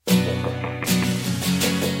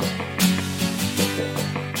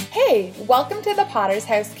Welcome to the Potter's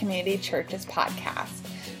House Community Church's podcast.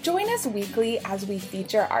 Join us weekly as we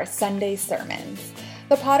feature our Sunday sermons.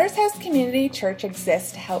 The Potter's House Community Church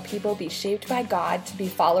exists to help people be shaped by God to be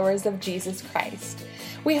followers of Jesus Christ.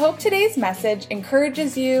 We hope today's message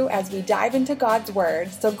encourages you as we dive into God's Word,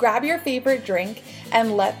 so grab your favorite drink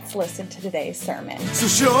and let's listen to today's sermon. So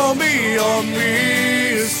show me your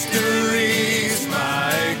mysteries,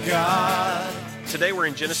 my God. Today we're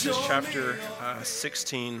in Genesis chapter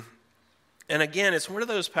 16. And again, it's one of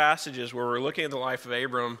those passages where we're looking at the life of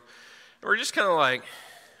Abram, and we're just kind of like,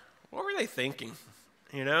 what were they thinking?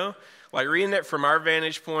 You know? Like reading it from our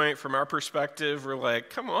vantage point, from our perspective, we're like,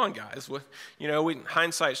 come on, guys.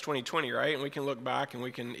 Hindsight's 20/20, right? And we can look back and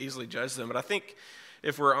we can easily judge them. But I think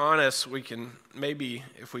if we're honest, we can maybe,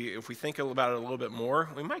 if we think about it a little bit more,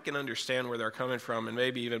 we might can understand where they're coming from and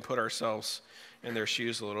maybe even put ourselves in their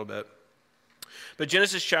shoes a little bit. But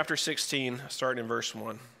Genesis chapter 16, starting in verse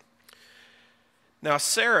 1. Now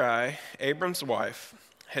Sarai, Abram's wife,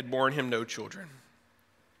 had borne him no children.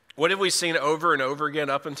 What have we seen over and over again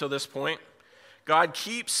up until this point? God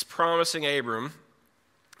keeps promising Abram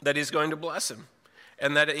that he's going to bless him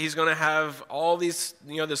and that he's going to have all these,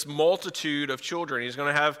 this multitude of children. He's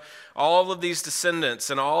going to have all of these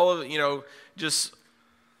descendants and all of, and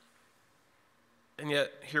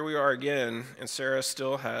yet here we are again, and Sarah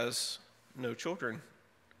still has no children.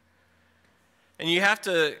 And you have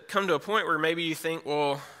to come to a point where maybe you think,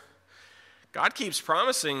 well, God keeps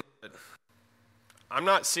promising, but I'm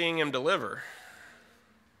not seeing him deliver.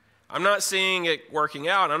 I'm not seeing it working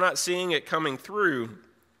out. I'm not seeing it coming through.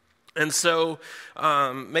 And so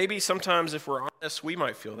maybe sometimes if we're honest, we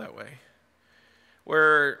might feel that way.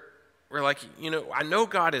 Where we're like, I know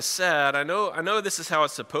God has said, I know this is how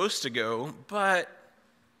it's supposed to go, but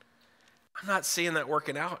I'm not seeing that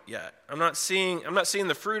working out yet. I'm not seeing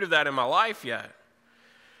the fruit of that in my life yet.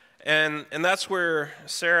 And that's where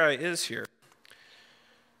Sarah is here.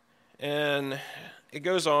 And it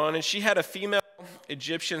goes on, and she had a female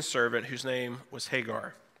Egyptian servant whose name was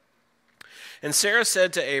Hagar. And Sarah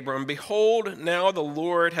said to Abram, "Behold, now the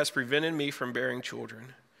Lord has prevented me from bearing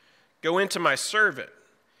children. Go into my servant.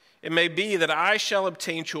 It may be that I shall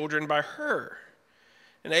obtain children by her."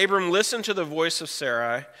 And Abram listened to the voice of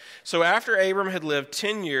Sarai. So after Abram had lived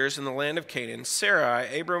 10 years in the land of Canaan, Sarai,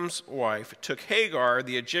 Abram's wife, took Hagar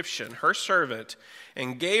the Egyptian, her servant,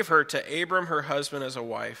 and gave her to Abram her husband as a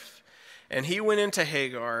wife. And he went into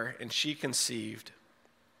Hagar, and she conceived.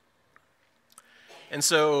 And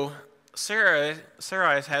so Sarai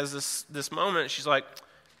has this moment. She's like,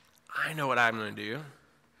 I know what I'm going to do.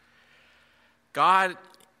 God,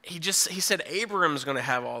 he said Abram's going to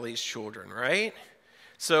have all these children, right?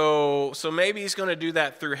 So maybe he's going to do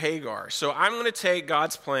that through Hagar. So I'm going to take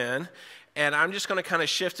God's plan, and I'm just going to kind of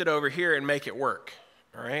shift it over here and make it work.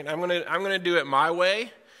 All right? I'm going to do it my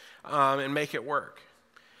way and make it work.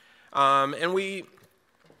 And we,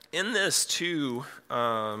 in this too,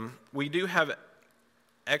 we do have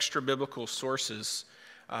extra biblical sources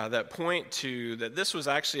that point to that this was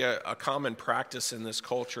actually a common practice in this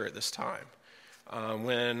culture at this time.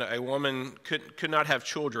 When a woman could not have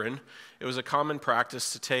children, it was a common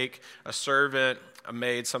practice to take a servant, a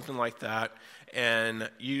maid, something like that,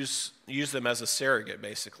 and use them as a surrogate,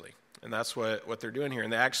 basically. And that's what they're doing here.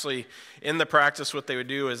 And they actually, in the practice, what they would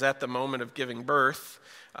do is at the moment of giving birth,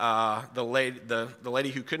 the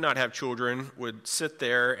lady who could not have children would sit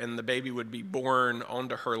there, and the baby would be born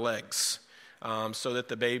onto her legs, so that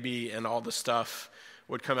the baby and all the stuff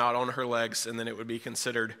would come out on her legs, and then it would be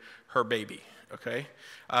considered her baby. Okay,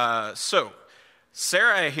 so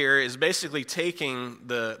Sarah here is basically taking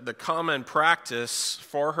the common practice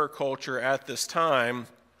for her culture at this time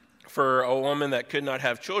for a woman that could not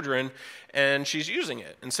have children, and she's using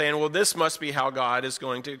it and saying, well, this must be how God is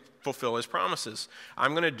going to fulfill his promises.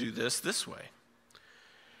 I'm going to do this way.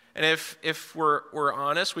 And if we're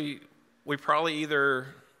honest, we probably either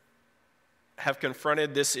have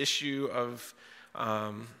confronted this issue of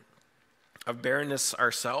barrenness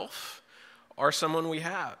ourselves, or someone we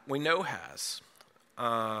know has.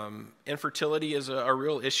 Infertility is a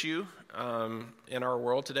real issue in our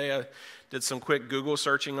world today. I did some quick Google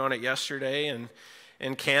searching on it yesterday, and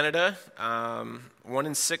in Canada, 1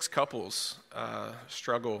 in 6 couples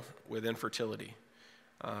struggle with infertility.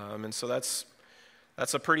 And so that's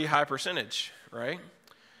a pretty high percentage, right?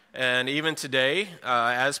 And even today,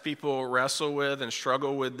 as people wrestle with and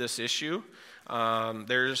struggle with this issue,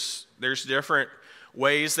 there's different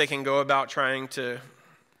ways they can go about trying to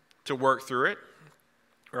work through it,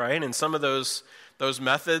 right? And some of those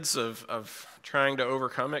methods of trying to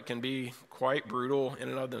overcome it can be quite brutal in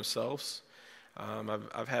and of themselves.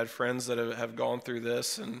 I've had friends that have gone through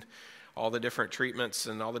this, and all the different treatments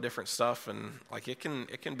and all the different stuff, and like it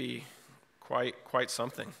can be quite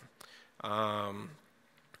something. And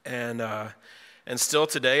still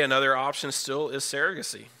today, another option still is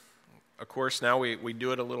surrogacy. Of course, now we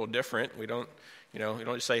do it a little different. We don't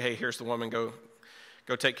just say, hey, here's the woman, go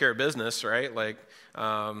take care of business, right? Like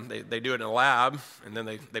they do it in a lab, and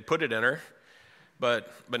then they put it in her.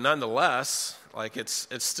 But nonetheless, like it's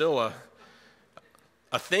still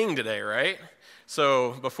a thing today, right?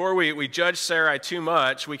 So before we judge Sarai too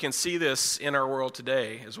much, we can see this in our world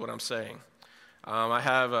today, is what I'm saying. I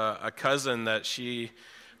have a cousin that she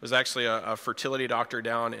was actually a fertility doctor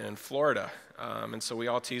down in Florida. And so we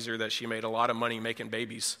all tease her that she made a lot of money making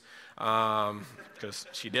babies, because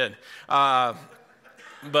she did.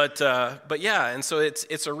 But yeah, and so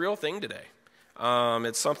it's a real thing today.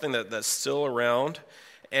 It's something that's still around.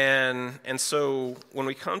 And so when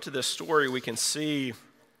we come to this story, we can see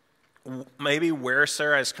maybe where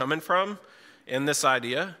Sarah is coming from in this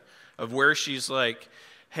idea of where she's like,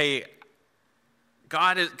 hey,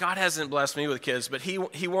 God hasn't blessed me with kids, but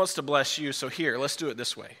he wants to bless you, so here, let's do it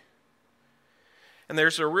this way. And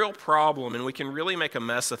there's a real problem, and we can really make a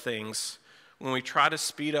mess of things when we try to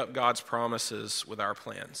speed up God's promises with our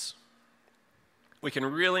plans. We can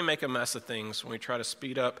really make a mess of things when we try to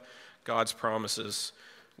speed up God's promises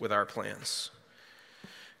with our plans.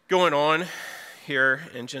 Going on here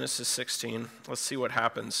in Genesis 16, let's see what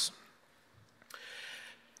happens.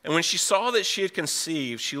 And when she saw that she had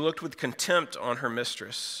conceived, she looked with contempt on her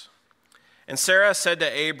mistress. And Sarah said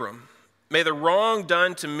to Abram, may the wrong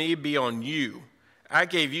done to me be on you. I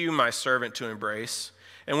gave you my servant to embrace.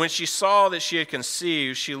 And when she saw that she had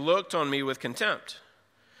conceived, she looked on me with contempt.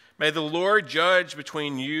 May the Lord judge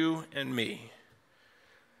between you and me.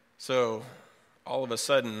 So all of a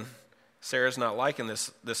sudden, Sarah's not liking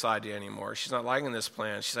this idea anymore. She's not liking this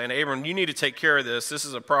plan. She's saying, Abram, you need to take care of this. This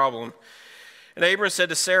is a problem. And Abram said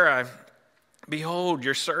to Sarai, behold,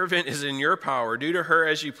 your servant is in your power. Do to her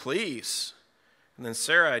as you please. And then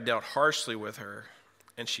Sarai dealt harshly with her,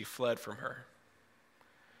 and she fled from her.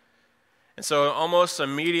 And so almost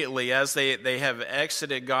immediately, as they have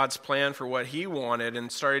exited God's plan for what he wanted and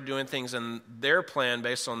started doing things in their plan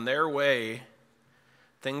based on their way,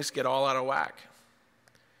 things get all out of whack.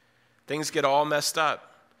 Things get all messed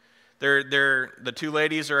up. The two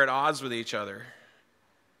ladies are at odds with each other.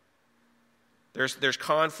 There's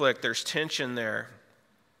conflict, there's tension there.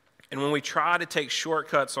 And when we try to take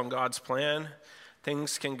shortcuts on God's plan,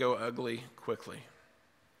 things can go ugly quickly.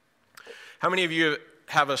 How many of you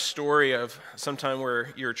have a story of sometime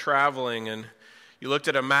where you're traveling and you looked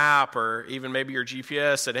at a map, or even maybe your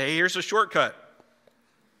GPS said, hey, here's a shortcut.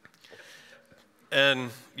 And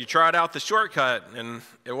you tried out the shortcut and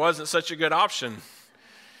it wasn't such a good option.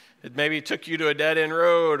 It maybe took you to a dead-end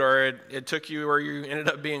road, or it took you where you ended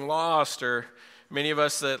up being lost. Or many of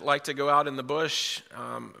us that like to go out in the bush,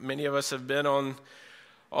 many of us have been on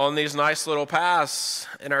these nice little paths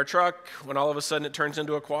in our truck when all of a sudden it turns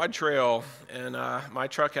into a quad trail. And my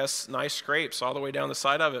truck has nice scrapes all the way down the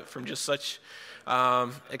side of it from just such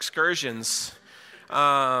excursions.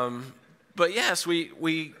 But yes,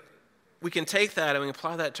 we can take that and we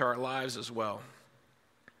apply that to our lives as well.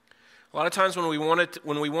 A lot of times when we want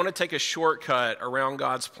to take a shortcut around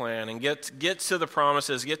God's plan and get to the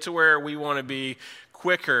promises, get to where we want to be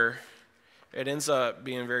quicker, it ends up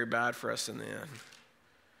being very bad for us in the end.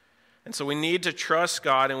 And so we need to trust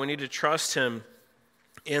God, and we need to trust him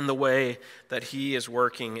in the way that he is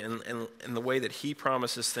working and in the way that he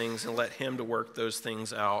promises things, and let him to work those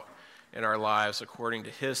things out in our lives according to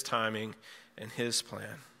his timing and his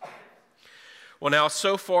plan. Well, now,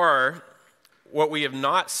 so far, what we have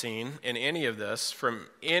not seen in any of this from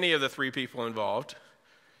any of the three people involved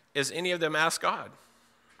is any of them ask God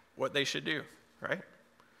what they should do, right?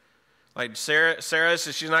 Like Sarah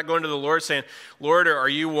says, she's not going to the Lord saying, Lord, are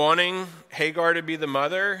you wanting Hagar to be the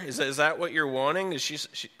mother? Is that what you're wanting?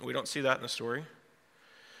 We don't see that in the story.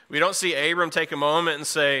 We don't see Abram take a moment and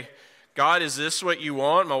say, God, is this what you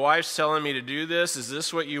want? My wife's telling me to do this. Is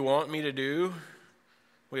this what you want me to do?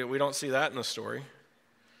 We don't see that in the story.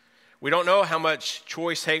 We don't know how much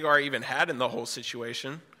choice Hagar even had in the whole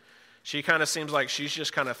situation. She kind of seems like she's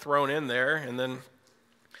just kind of thrown in there, and then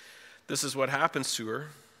this is what happens to her.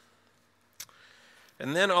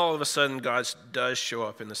 And then all of a sudden, God does show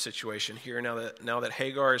up in the situation here. Now that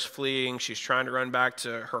Hagar is fleeing, she's trying to run back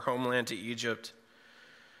to her homeland, to Egypt.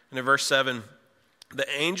 And in verse 7, the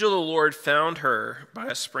angel of the Lord found her by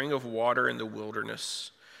a spring of water in the wilderness,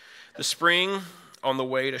 the spring on the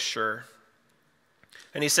way to Shur.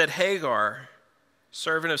 And he said, Hagar,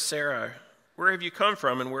 servant of Sarah, where have you come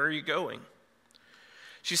from and where are you going?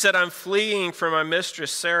 She said, I'm fleeing from my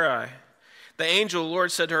mistress Sarai. The angel of the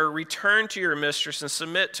Lord said to her, return to your mistress and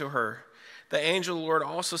submit to her. The angel of the Lord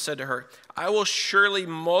also said to her, I will surely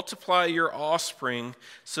multiply your offspring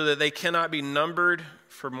so that they cannot be numbered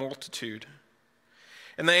for multitude.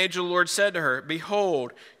 And the angel of the Lord said to her,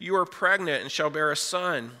 behold, you are pregnant and shall bear a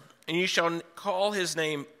son, and you shall call his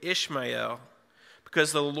name Ishmael,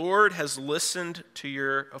 because the Lord has listened to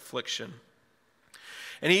your affliction.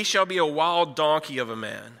 And he shall be a wild donkey of a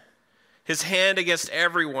man, his hand against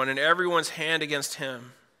everyone, and everyone's hand against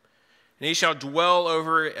him. And he shall dwell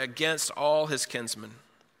over against all his kinsmen.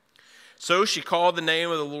 So she called the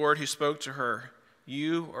name of the Lord who spoke to her,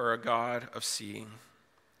 you are a God of seeing.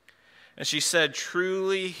 And she said,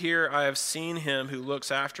 truly here I have seen him who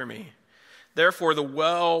looks after me. Therefore the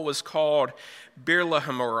well was called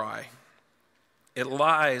Beer-lahai-roi. It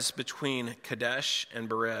lies between Kadesh and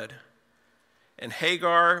Bered. And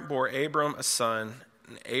Hagar bore Abram a son,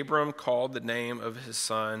 and Abram called the name of his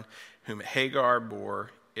son, whom Hagar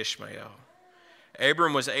bore, Ishmael.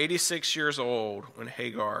 Abram was 86 years old when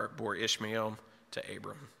Hagar bore Ishmael to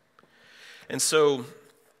Abram. And so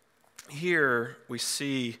here we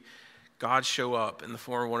see God show up in the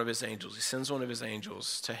form of one of his angels. He sends one of his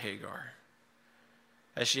angels to Hagar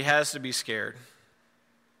as she has to be scared.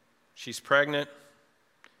 She's pregnant.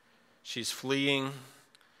 She's fleeing.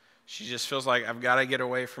 She just feels like, I've got to get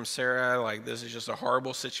away from Sarah. Like, this is just a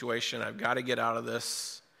horrible situation. I've got to get out of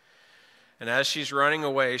this. And as she's running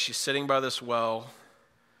away, she's sitting by this well,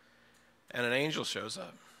 and an angel shows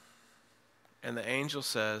up. And the angel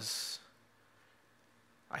says,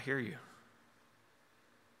 I hear you.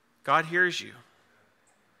 God hears you.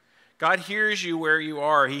 God hears you where you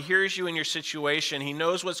are. He hears you in your situation. He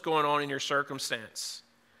knows what's going on in your circumstance.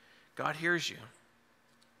 God hears you.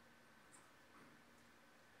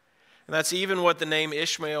 And that's even what the name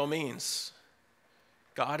Ishmael means.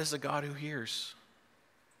 God is a God who hears.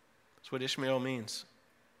 That's what Ishmael means.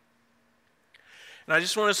 And I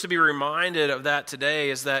just want us to be reminded of that today,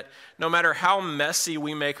 is that no matter how messy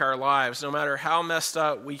we make our lives, no matter how messed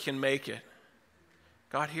up we can make it,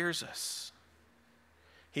 God hears us.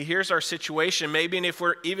 He hears our situation. Maybe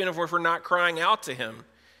even if we're not crying out to him,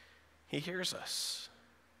 he hears us.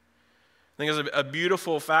 I think it's a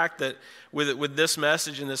beautiful fact that with this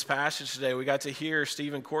message and this passage today, we got to hear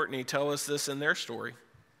Steve and Courtney tell us this in their story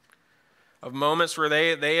of moments where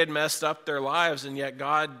they had messed up their lives, and yet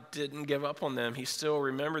God didn't give up on them. He still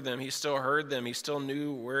remembered them. He still heard them. He still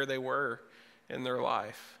knew where they were in their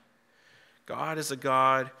life. God is a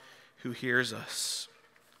God who hears us.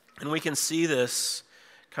 And we can see this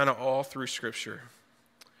kind of all through Scripture.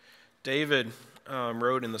 David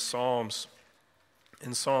wrote in the Psalms,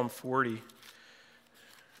 in Psalm 40,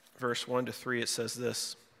 verse 1-3, it says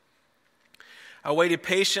this, I waited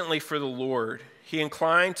patiently for the Lord. He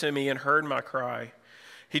inclined to me and heard my cry.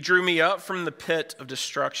 He drew me up from the pit of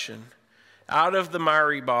destruction, out of the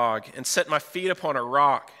miry bog, and set my feet upon a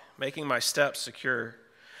rock, making my steps secure.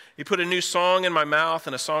 He put a new song in my mouth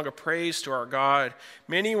and a song of praise to our God.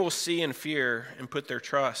 Many will see and fear and put their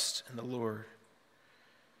trust in the Lord.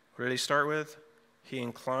 What did he start with? He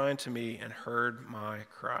inclined to me and heard my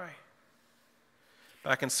cry.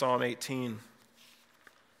 Back in Psalm 18,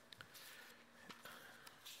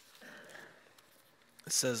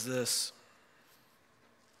 it says this,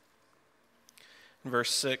 in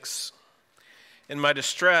verse 6, in my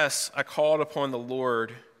distress I called upon the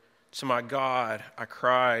Lord. To my God I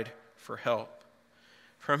cried for help.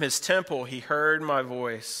 From his temple he heard my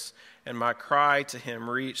voice, and my cry to him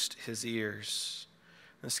reached his ears.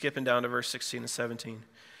 And skipping down to verse 16 and 17.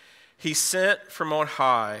 He sent from on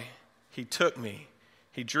high, he took me.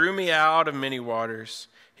 He drew me out of many waters.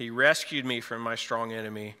 He rescued me from my strong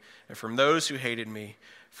enemy and from those who hated me,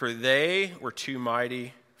 for they were too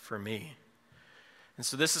mighty for me. And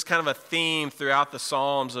so this is kind of a theme throughout the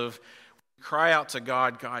Psalms of cry out to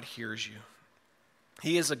God, God hears you.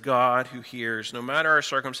 He is a God who hears, no matter our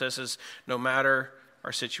circumstances, no matter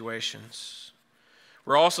our situations.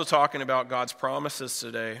 We're also talking about God's promises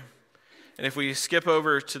today. And if we skip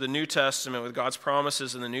over to the New Testament with God's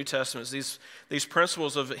promises in the New Testament, these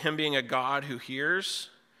principles of him being a God who hears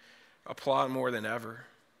apply more than ever.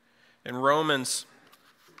 In Romans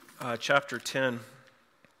chapter 10,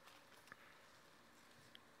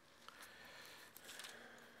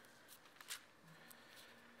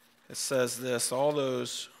 it says this,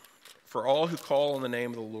 for all who call on the name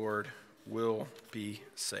of the Lord will be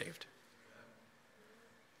saved.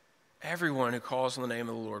 Everyone who calls on the name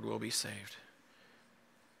of the Lord will be saved.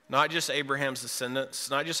 Not just Abraham's descendants,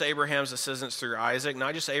 not just Abraham's descendants through Isaac,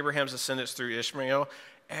 not just Abraham's descendants through Ishmael.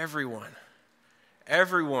 Everyone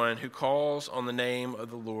everyone who calls on the name of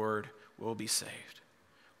the Lord will be saved.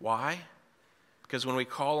 Why? Because when we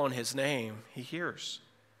call on his name, he hears.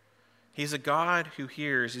 He's a God who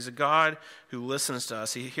hears. He's a God who listens to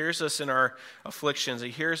us. He hears us in our afflictions. He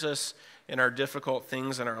hears us in our difficult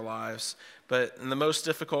things in our lives. But the most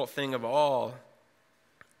difficult thing of all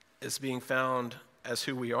is being found as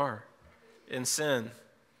who we are, in sin,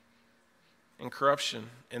 in corruption,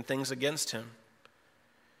 in things against him.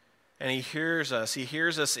 And he hears us. He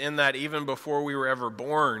hears us in that even before we were ever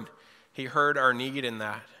born. He heard our need in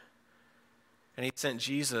that. And he sent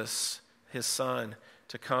Jesus, his son,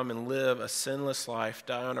 to come and live a sinless life,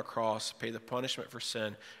 die on a cross, pay the punishment for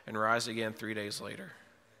sin, and rise again 3 days later.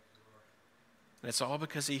 And it's all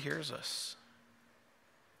because he hears us.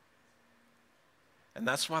 And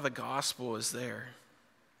that's why the gospel is there.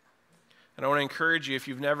 And I want to encourage you, if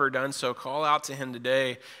you've never done so, call out to him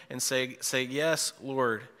today and say, yes,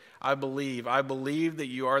 Lord, I believe that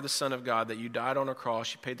you are the Son of God, that you died on a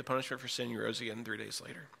cross, you paid the punishment for sin, you rose again 3 days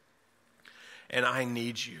later. And I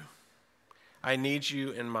need you. I need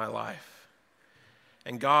you in my life.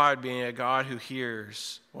 And God, being a God who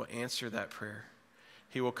hears, will answer that prayer.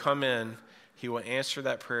 He will come in, he will answer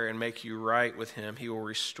that prayer and make you right with him. He will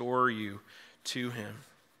restore you to him.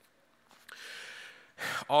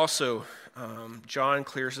 Also, John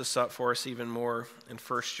clears this up for us even more in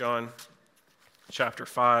 1 John chapter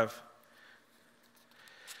 5.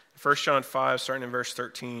 1 John 5, starting in verse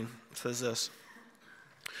 13, it says this: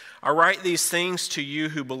 I write these things to you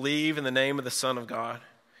who believe in the name of the Son of God,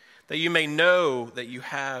 that you may know that you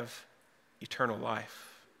have eternal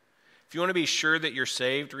life. If you want to be sure that you're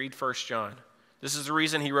saved, read 1 John. This is the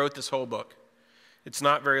reason he wrote this whole book. It's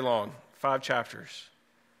not very long, 5 chapters.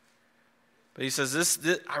 But he says,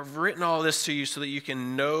 I've written all this to you so that you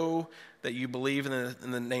can know that you believe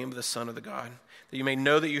in the name of the Son of the God, that you may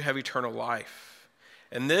know that you have eternal life.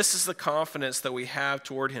 And this is the confidence that we have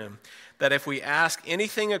toward him, that if we ask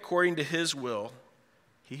anything according to his will,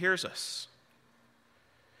 he hears us.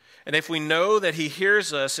 And if we know that he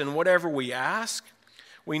hears us in whatever we ask,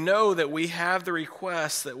 we know that we have the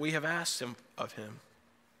request that we have asked him of him.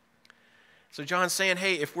 So John's saying,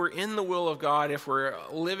 hey, if we're in the will of God, if we're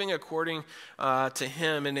living according to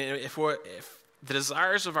him, and if the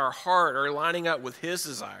desires of our heart are lining up with his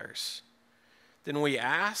desires, then we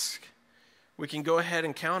ask, we can go ahead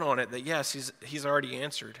and count on it that yes, he's already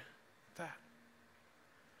answered that.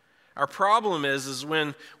 Our problem is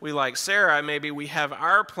when we, like Sarah, maybe we have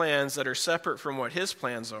our plans that are separate from what his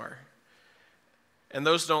plans are, and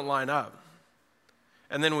those don't line up.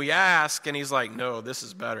 And then we ask, and he's like, no, this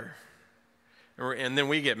is better. And then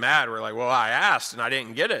we get mad. We're like, well, I asked and I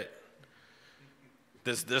didn't get it.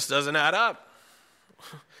 This doesn't add up.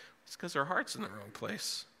 It's because our heart's in the wrong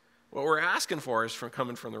place. What we're asking for is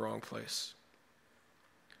coming from the wrong place.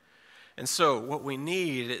 And so what we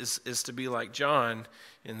need is to be like John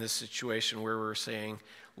in this situation where we're saying,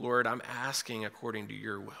 Lord, I'm asking according to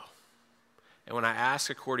your will. And when I ask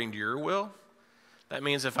according to your will, that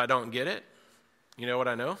means if I don't get it, you know what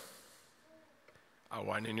I know? I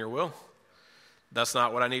wasn't in your will. That's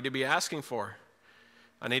not what I need to be asking for.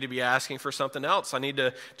 I need to be asking for something else. I need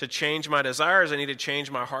to change my desires. I need to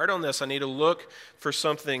change my heart on this. I need to look for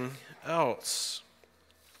something else.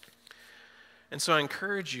 And so I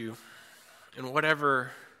encourage you in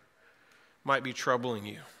whatever might be troubling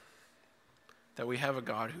you, that we have a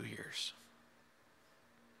God who hears.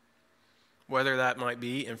 Whether that might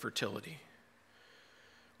be infertility,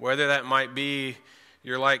 whether that might be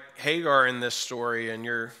you're like Hagar in this story and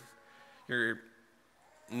you're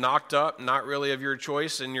knocked up, not really of your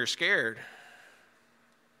choice, and you're scared.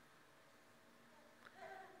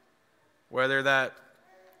 Whether that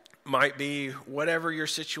might be whatever your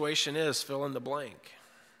situation is, fill in the blank.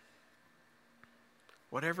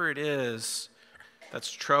 Whatever it is that's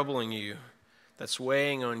troubling you, that's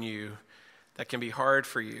weighing on you, that can be hard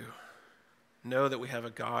for you, know that we have a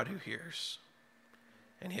God who hears,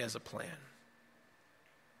 and he has a plan.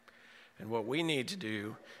 And what we need to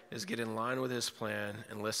do is get in line with his plan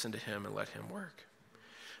and listen to him and let him work.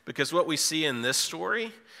 Because what we see in this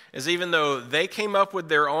story is even though they came up with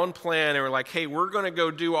their own plan and were like, hey, we're going to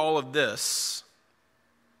go do all of this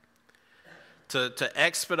to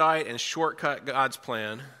expedite and shortcut God's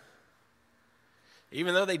plan,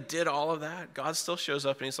 even though they did all of that, God still shows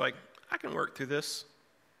up and he's like, I can work through this.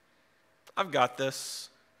 I've got this.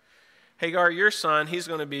 Hagar, your son, he's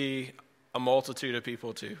going to be a multitude of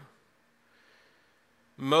people too.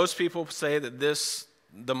 Most people say that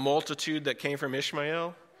the multitude that came from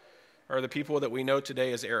Ishmael are the people that we know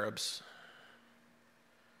today as Arabs.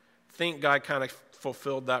 I think God kind of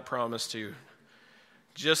fulfilled that promise too.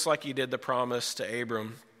 just like he did the promise to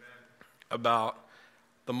Abram about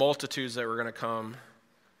the multitudes that were going to come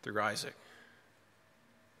through Isaac.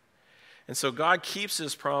 And so God keeps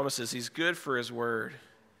his promises. He's good for his word.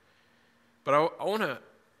 But I want to,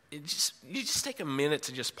 you just take a minute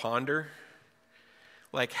to just ponder,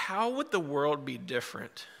 like, how would the world be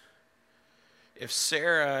different if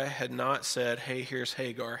Sarah had not said, hey, here's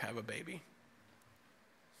Hagar, have a baby?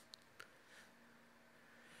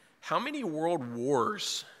 How many world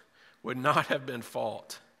wars would not have been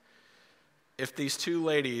fought if these two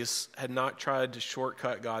ladies had not tried to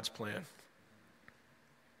shortcut God's plan?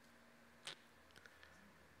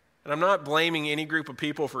 And I'm not blaming any group of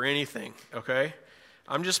people for anything, okay?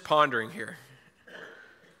 I'm just pondering here.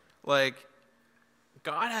 Like,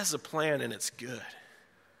 God has a plan and it's good.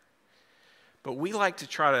 But we like to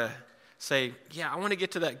try to say, yeah, I want to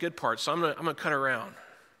get to that good part, so I'm going to cut around.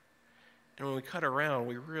 And when we cut around,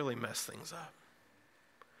 we really mess things up.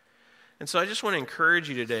 And so I just want to encourage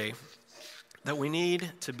you today that we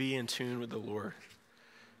need to be in tune with the Lord.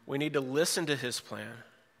 We need to listen to his plan.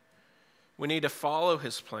 We need to follow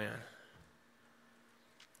his plan.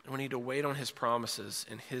 And we need to wait on his promises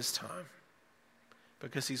in his time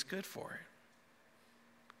because he's good for it.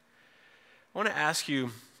 I want to ask you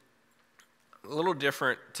a little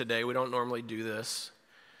different today. We don't normally do this.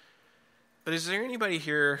 But is there anybody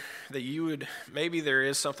here that maybe there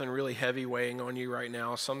is something really heavy weighing on you right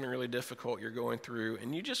now, something really difficult you're going through,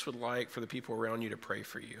 and you just would like for the people around you to pray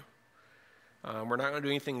for you? We're not going to do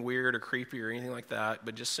anything weird or creepy or anything like that,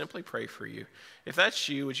 but just simply pray for you. If that's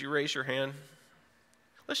you, would you raise your hand?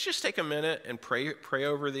 Let's just take a minute and pray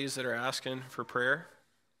over these that are asking for prayer.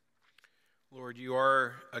 Lord, you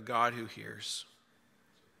are a God who hears.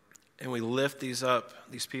 And we lift these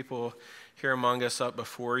people here among us up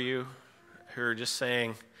before you who are just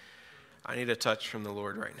saying, I need a touch from the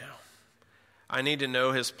Lord right now. I need to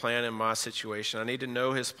know his plan in my situation. I need to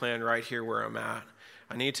know his plan right here where I'm at.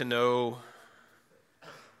 I need to know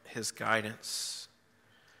his guidance.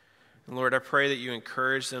 And Lord, I pray that you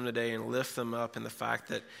encourage them today and lift them up in the fact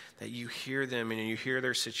that you hear them and you hear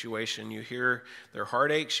their situation. You hear their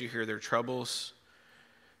heartaches, you hear their troubles.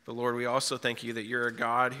 But Lord, we also thank you that you're a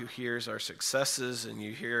God who hears our successes and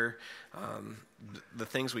you hear the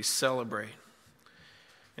things we celebrate.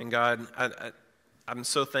 And God, I'm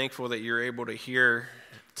so thankful that you're able to hear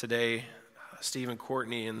today Steve and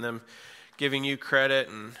Courtney and them giving you credit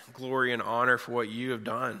and glory and honor for what you have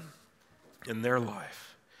done in their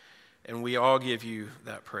life. And we all give you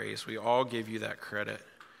that praise. We all give you that credit.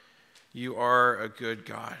 You are a good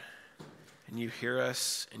God. And you hear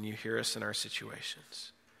us, and you hear us in our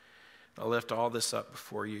situations. I'll lift all this up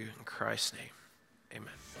before you in Christ's name. Amen.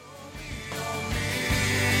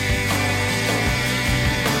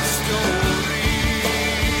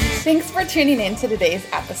 Thanks for tuning in to today's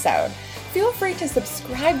episode. Feel free to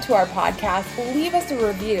subscribe to our podcast, leave us a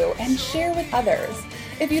review, and share with others.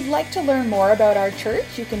 If you'd like to learn more about our church,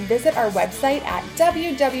 you can visit our website at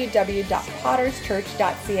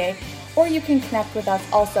www.potterschurch.ca, or you can connect with us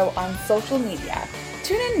also on social media.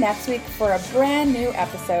 Tune in next week for a brand new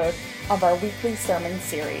episode of our weekly sermon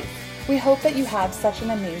series. We hope that you have such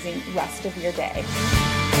an amazing rest of your day.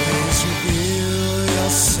 Please reveal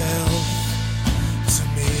yourself.